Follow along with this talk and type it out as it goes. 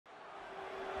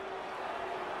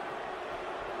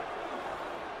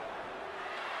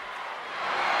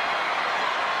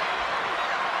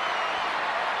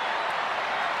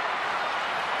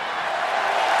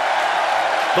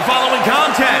The following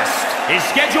contest is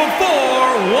scheduled for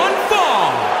one fall.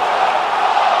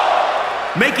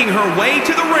 Making her way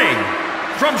to the ring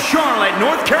from Charlotte,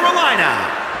 North Carolina,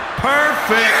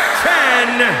 Perfect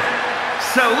 10,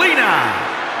 SELENA,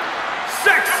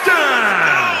 SEXTON.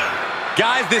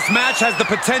 Guys, this match has the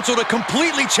potential to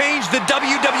completely change the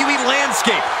WWE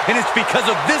landscape, and it's because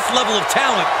of this level of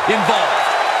talent involved.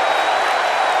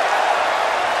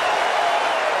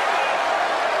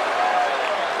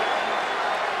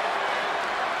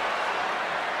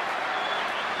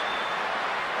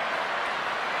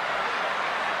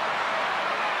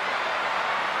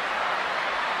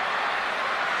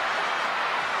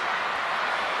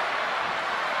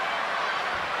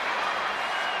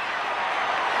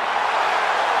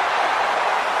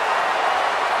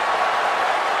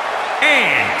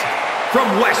 And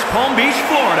from West Palm Beach,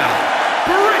 Florida,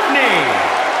 BRITNEY,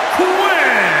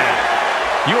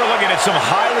 QUINN. You are looking at some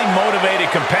highly motivated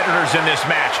competitors in this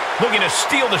match, looking to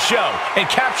steal the show and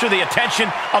capture the attention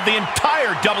of the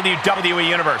entire WWE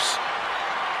Universe.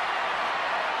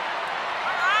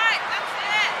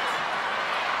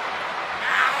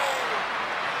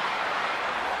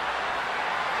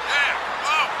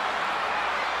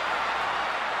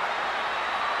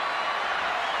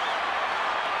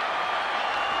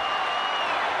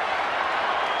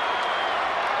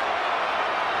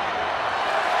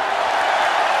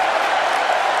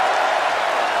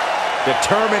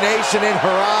 Determination in her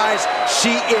eyes.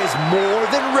 She is more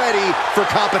than ready for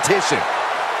competition.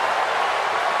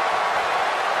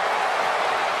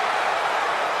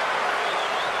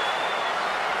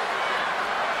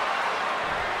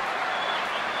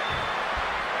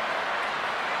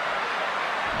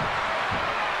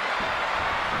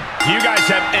 Do you guys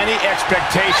have any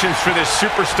expectations for this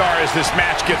superstar as this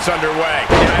match gets underway?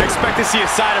 Yeah, I expect to see a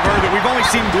side of her that we've only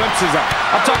seen glimpses of.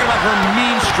 I'm talking about her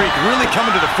mean streak really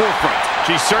coming to the forefront.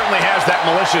 She certainly has that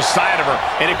malicious side of her,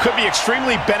 and it could be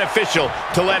extremely beneficial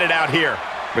to let it out here.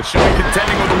 But she'll be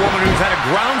contending with a woman who's had a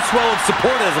groundswell of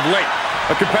support as of late.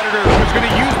 A competitor who's going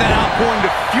to use that outpouring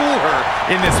to fuel her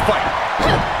in this fight.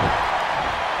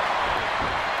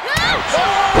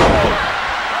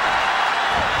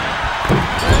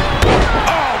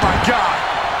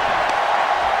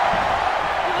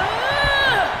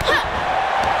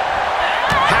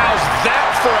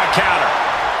 For a counter.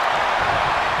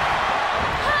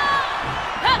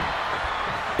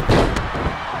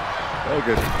 Look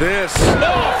at this.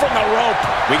 Oh, from the rope.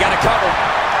 We got to cover.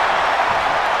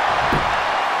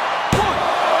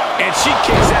 And she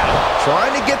kicks out.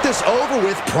 Trying to get this over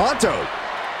with pronto.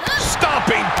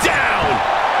 Stomping down.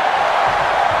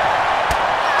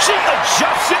 She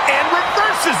adjusts it and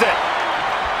reverses it.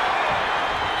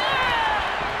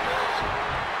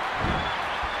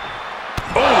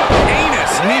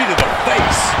 Knee to the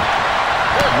face.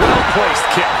 Well-placed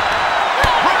kick.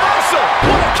 Reversal.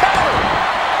 What a counter.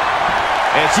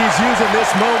 And she's using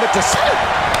this moment to...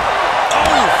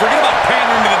 Oh, forget about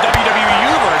pandering to the WWE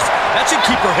Universe. That should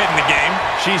keep her head in the game.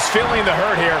 She's feeling the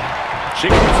hurt here. She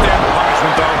can withstand the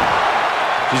punishment, though.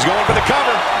 She's going for the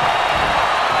cover.